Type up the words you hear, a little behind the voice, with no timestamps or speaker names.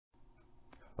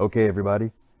Okay,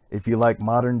 everybody, if you like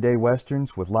modern day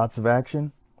westerns with lots of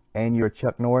action and you're a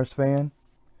Chuck Norris fan,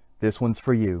 this one's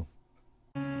for you.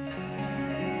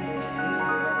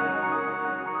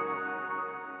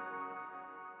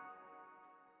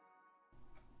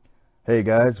 Hey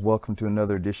guys, welcome to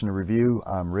another edition of Review.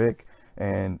 I'm Rick,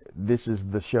 and this is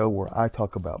the show where I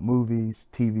talk about movies,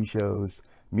 TV shows,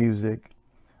 music,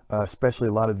 especially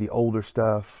a lot of the older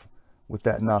stuff with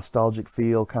that nostalgic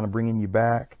feel, kind of bringing you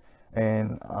back.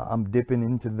 And I'm dipping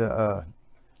into the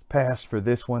past for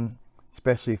this one,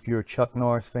 especially if you're a Chuck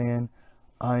Norris fan.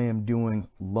 I am doing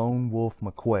Lone Wolf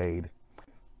McQuade.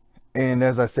 And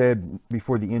as I said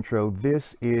before the intro,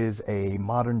 this is a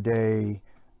modern day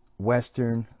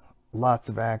Western, lots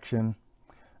of action.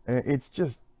 It's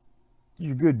just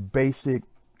your good basic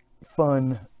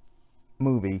fun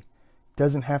movie.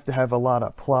 Doesn't have to have a lot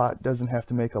of plot, doesn't have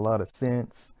to make a lot of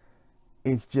sense.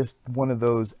 It's just one of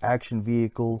those action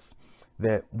vehicles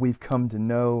that we've come to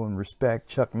know and respect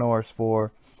Chuck Norris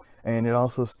for. And it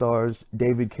also stars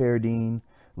David Carradine,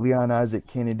 Leon Isaac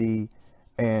Kennedy,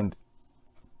 and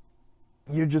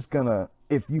you're just gonna,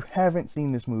 if you haven't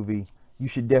seen this movie, you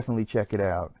should definitely check it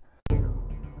out.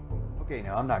 Okay,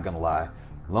 now I'm not gonna lie,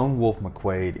 Lone Wolf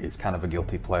McQuade is kind of a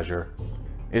guilty pleasure.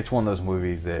 It's one of those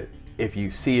movies that if you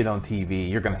see it on TV,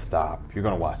 you're gonna stop, you're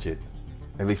gonna watch it.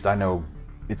 At least I know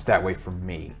it's that way for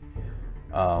me.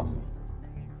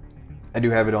 I do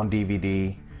have it on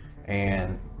DVD,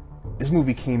 and this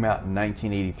movie came out in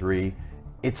 1983.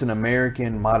 It's an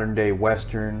American modern day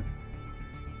Western,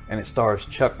 and it stars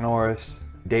Chuck Norris,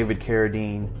 David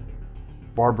Carradine,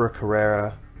 Barbara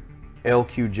Carrera,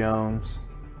 L.Q. Jones,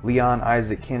 Leon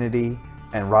Isaac Kennedy,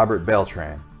 and Robert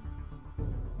Beltran.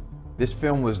 This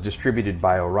film was distributed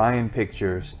by Orion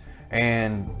Pictures,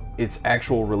 and its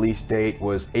actual release date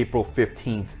was April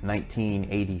 15th,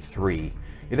 1983.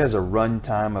 It has a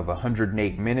runtime of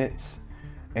 108 minutes,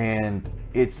 and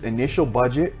its initial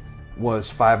budget was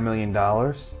 $5 million,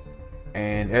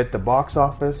 and at the box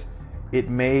office it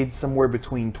made somewhere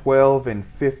between 12 and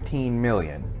 15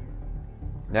 million.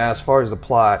 Now, as far as the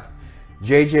plot,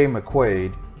 J.J.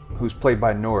 McQuade, who's played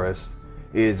by Norris,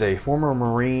 is a former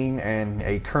Marine and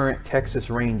a current Texas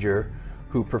Ranger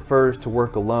who prefers to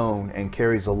work alone and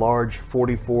carries a large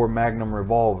 .44 Magnum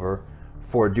revolver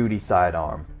for a duty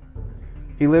sidearm.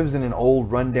 He lives in an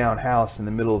old rundown house in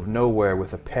the middle of nowhere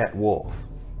with a pet wolf.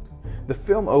 The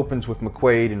film opens with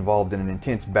McQuade involved in an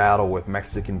intense battle with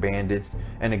Mexican bandits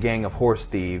and a gang of horse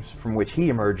thieves, from which he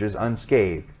emerges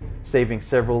unscathed, saving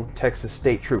several Texas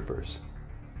state troopers.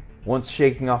 Once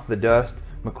shaking off the dust,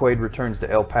 McQuade returns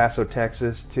to El Paso,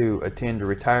 Texas to attend a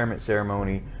retirement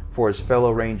ceremony for his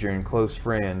fellow ranger and close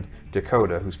friend,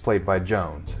 Dakota, who's played by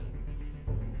Jones.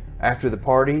 After the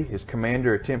party, his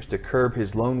commander attempts to curb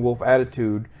his lone wolf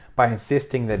attitude by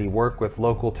insisting that he work with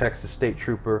local Texas state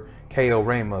trooper K.O.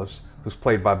 Ramos, who's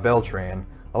played by Beltran.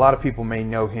 A lot of people may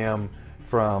know him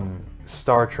from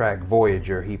Star Trek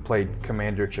Voyager. He played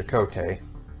Commander Chakotay.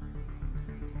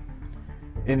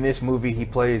 In this movie, he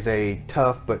plays a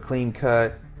tough but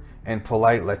clean-cut and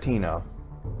polite Latino.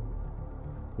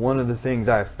 One of the things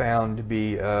I've found to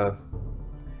be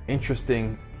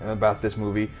interesting about this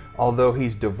movie, although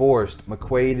he's divorced,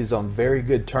 McQuade is on very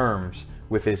good terms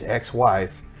with his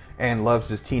ex-wife and loves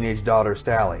his teenage daughter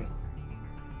Sally.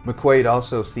 McQuade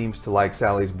also seems to like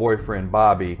Sally's boyfriend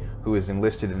Bobby, who is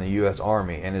enlisted in the U.S.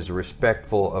 Army and is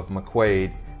respectful of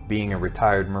McQuade being a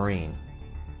retired Marine.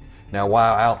 Now,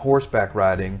 while out horseback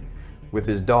riding with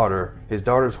his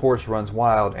daughter's horse runs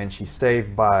wild and she's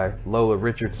saved by Lola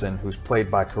Richardson, who's played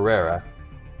by Carrera.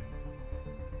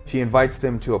 She invites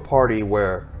them to a party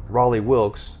where Raleigh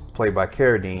Wilkes, played by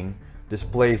Carradine,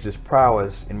 displays his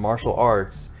prowess in martial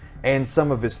arts, and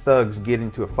some of his thugs get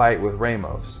into a fight with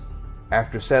Ramos.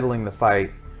 After settling the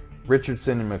fight,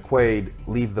 Richardson and McQuade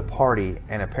leave the party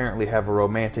and apparently have a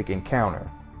romantic encounter.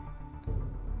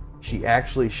 She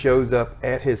actually shows up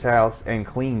at his house and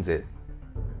cleans it.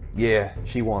 Yeah,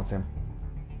 she wants him.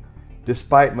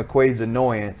 Despite McQuade's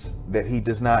annoyance that he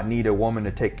does not need a woman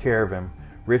to take care of him,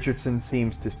 Richardson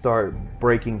seems to start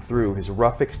breaking through his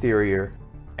rough exterior,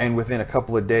 and within a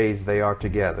couple of days they are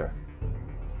together.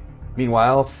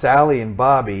 Meanwhile, Sally and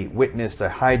Bobby witness a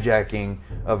hijacking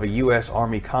of a U.S.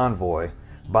 Army convoy.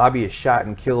 Bobby is shot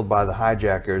and killed by the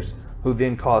hijackers, who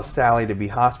then cause Sally to be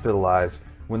hospitalized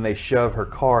when they shove her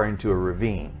car into a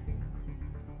ravine.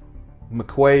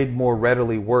 McQuade more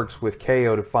readily works with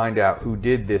K.O. to find out who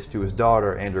did this to his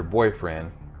daughter and her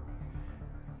boyfriend.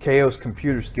 K.O.'s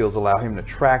computer skills allow him to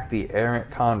track the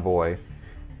errant convoy,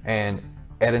 and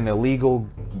at an illegal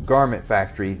garment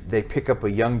factory, they pick up a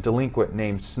young delinquent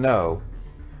named Snow,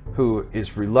 who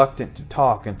is reluctant to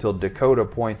talk until Dakota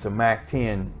points a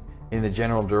MAC-10 in the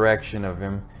general direction of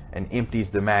him and empties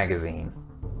the magazine.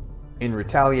 In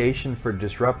retaliation for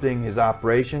disrupting his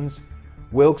operations,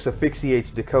 Wilkes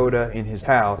asphyxiates Dakota in his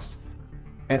house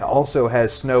and also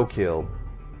has Snow killed.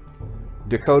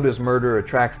 Dakota's murder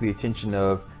attracts the attention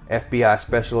of FBI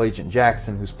Special Agent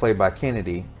Jackson, who's played by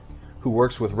Kennedy, who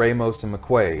works with Ramos and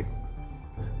McQuade.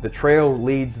 The trail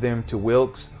leads them to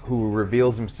Wilkes, who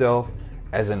reveals himself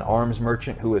as an arms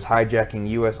merchant who is hijacking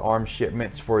U.S. arms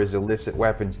shipments for his illicit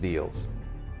weapons deals.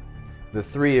 The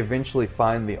three eventually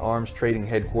find the arms trading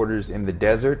headquarters in the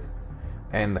desert,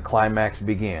 and the climax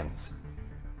begins.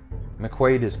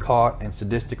 McQuade is caught and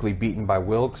sadistically beaten by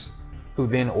Wilkes, who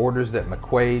then orders that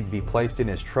McQuade be placed in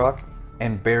his truck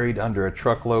and buried under a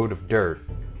truckload of dirt.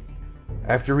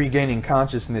 After regaining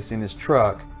consciousness in his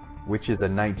truck, which is a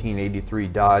 1983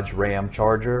 Dodge Ram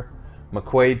Charger,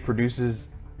 McQuade produces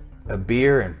a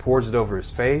beer and pours it over his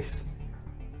face.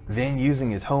 Then,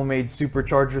 using his homemade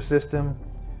supercharger system,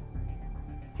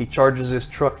 he charges his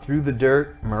truck through the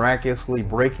dirt, miraculously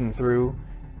breaking through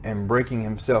and breaking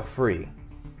himself free,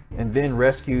 and then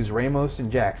rescues Ramos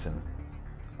and Jackson.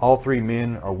 All three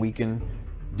men are weakened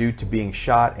due to being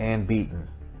shot and beaten.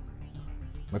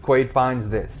 McQuade finds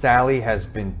that Sally has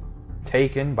been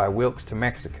taken by Wilkes to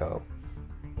Mexico.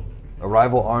 A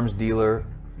rival arms dealer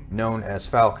known as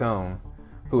Falcone,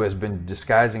 who has been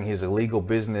disguising his illegal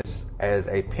business as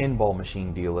a pinball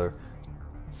machine dealer,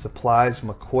 supplies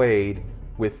McQuade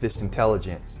with this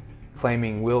intelligence,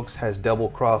 claiming Wilkes has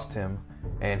double-crossed him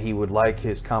and he would like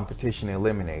his competition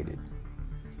eliminated.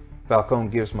 Falcone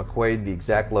gives McQuade the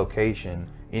exact location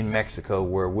in Mexico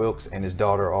where Wilkes and his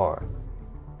daughter are.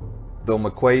 Though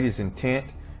McQuade is intent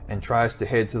and tries to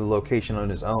head to the location on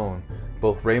his own,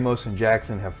 both Ramos and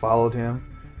Jackson have followed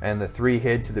him, and the three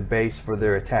head to the base for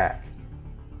their attack.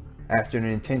 After an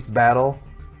intense battle,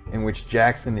 in which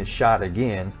Jackson is shot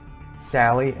again,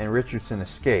 Sally and Richardson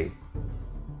escape.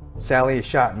 Sally is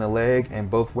shot in the leg and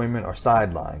both women are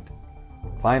sidelined.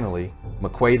 Finally,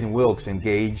 McQuade and Wilkes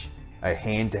engage a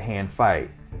hand-to-hand fight,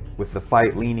 with the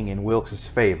fight leaning in Wilkes'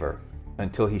 favor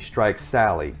until he strikes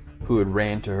Sally, who had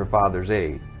ran to her father's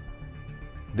aid.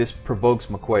 This provokes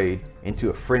McQuade into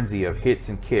a frenzy of hits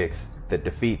and kicks that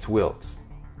defeats Wilkes.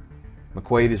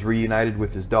 McQuade is reunited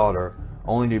with his daughter,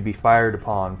 only to be fired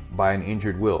upon by an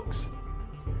injured Wilkes.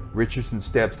 Richardson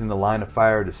steps in the line of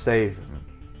fire to save him.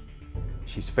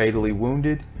 She's fatally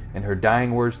wounded, and her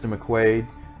dying words to McQuade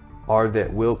are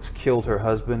that Wilkes killed her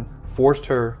husband, forced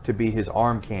her to be his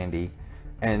arm candy,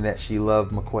 and that she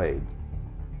loved McQuade.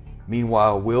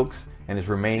 Meanwhile, Wilkes and his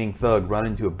remaining thug run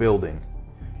into a building.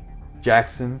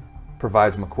 Jackson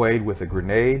provides McQuade with a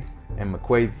grenade, and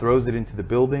McQuade throws it into the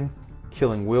building,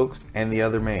 killing Wilkes and the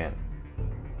other man.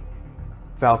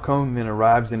 Falcone then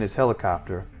arrives in his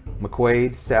helicopter.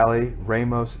 McQuade, Sally,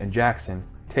 Ramos, and Jackson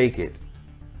take it,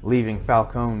 leaving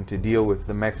Falcone to deal with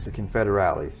the Mexican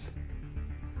federales.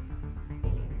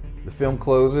 The film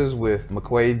closes with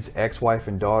McQuade's ex-wife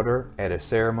and daughter at a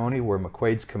ceremony where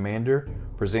McQuade's commander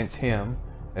presents him,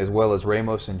 as well as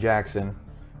Ramos and Jackson,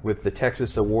 with the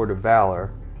Texas Award of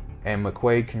Valor, and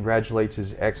McQuade congratulates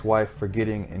his ex-wife for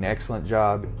getting an excellent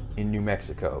job in New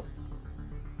Mexico.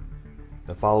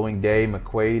 The following day,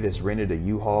 McQuade has rented a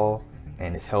U-Haul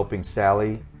and is helping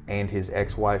Sally and his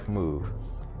ex-wife move.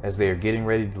 As they are getting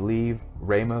ready to leave,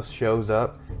 Ramos shows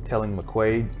up, telling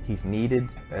McQuade he's needed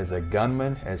as a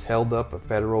gunman has held up a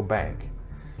federal bank.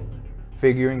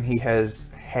 Figuring he has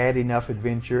had enough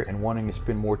adventure and wanting to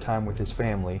spend more time with his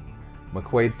family,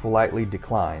 McQuade politely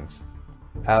declines.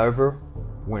 However,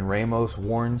 when Ramos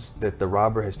warns that the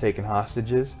robber has taken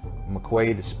hostages,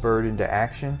 McQuade is spurred into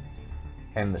action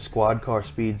and the squad car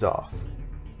speeds off.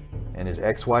 And his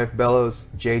ex-wife bellows,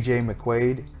 "JJ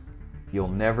McQuade, you'll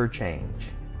never change."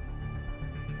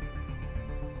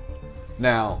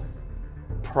 Now,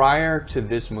 prior to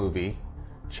this movie,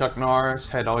 Chuck Norris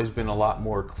had always been a lot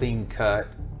more clean-cut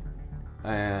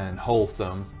and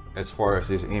wholesome as far as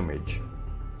his image.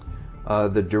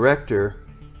 The director,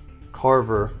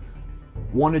 Carver,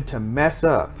 wanted to mess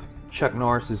up Chuck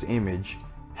Norris's image,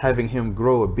 having him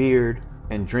grow a beard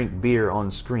and drink beer on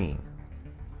screen.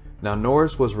 Now,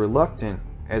 Norris was reluctant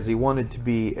as he wanted to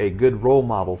be a good role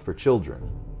model for children.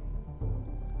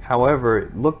 However,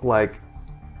 it looked like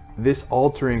this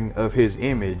altering of his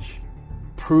image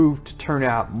proved to turn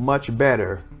out much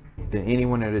better than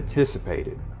anyone had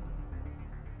anticipated.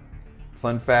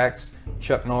 Fun facts: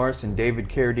 Chuck Norris and David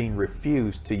Carradine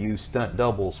refused to use stunt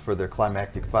doubles for their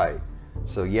climactic fight.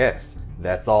 So yes,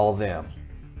 that's all them.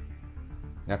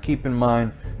 Now keep in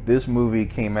mind, this movie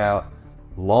came out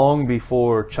long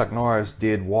before Chuck Norris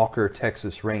did Walker,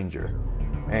 Texas Ranger.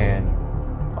 And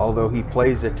although he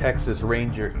plays a Texas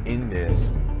Ranger in this,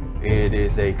 it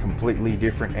is a completely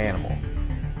different animal.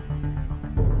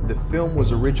 The film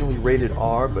was originally rated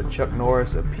R, but Chuck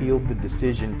Norris appealed the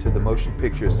decision to the Motion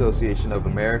Picture Association of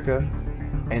America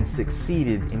and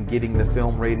succeeded in getting the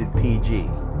film rated PG.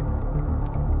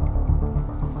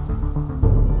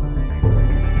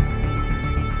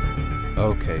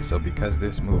 Okay, so because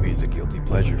this movie is a guilty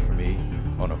pleasure for me,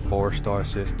 on a 4-star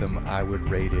system, I would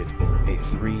rate it a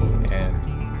 3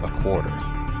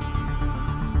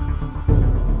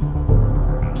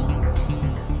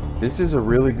 1/4. This is a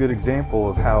really good example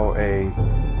of how a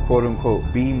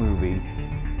quote-unquote B movie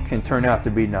can turn out to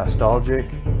be nostalgic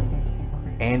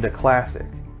and a classic.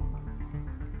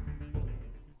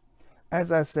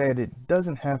 As I said, it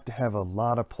doesn't have to have a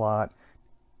lot of plot,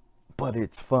 but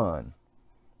it's fun.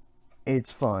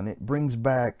 It's fun. It brings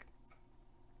back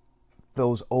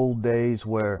those old days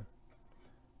where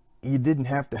you didn't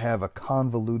have to have a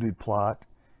convoluted plot.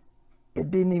 It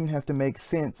didn't even have to make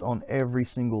sense on every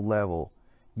single level.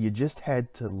 You just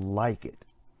had to like it.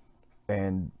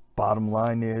 And bottom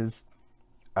line is,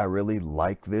 I really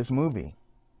like this movie.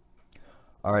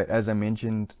 Alright, as I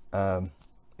mentioned,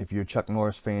 if you're a Chuck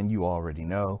Norris fan, you already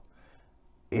know.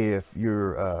 If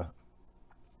you're a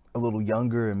little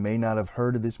younger and may not have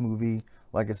heard of this movie,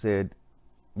 like I said,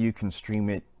 you can stream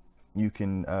it. You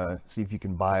can see if you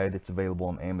can buy it. It's available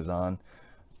on Amazon.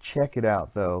 Check it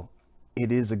out, though. It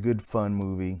is a good, fun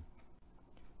movie.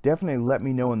 Definitely let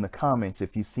me know in the comments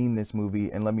if you've seen this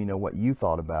movie, and let me know what you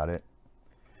thought about it.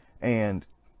 And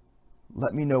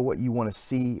let me know what you want to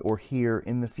see or hear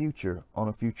in the future on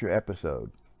a future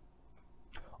episode.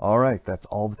 Alright, that's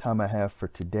all the time I have for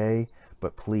today.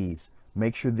 But please,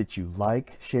 make sure that you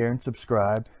like, share, and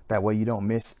subscribe. That way you don't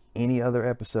miss any other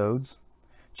episodes.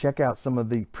 Check out some of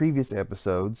the previous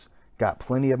episodes. Got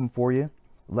plenty of them for you.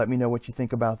 Let me know what you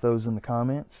think about those in the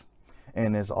comments.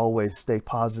 And as always, stay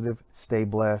positive, stay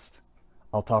blessed.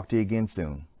 I'll talk to you again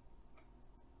soon.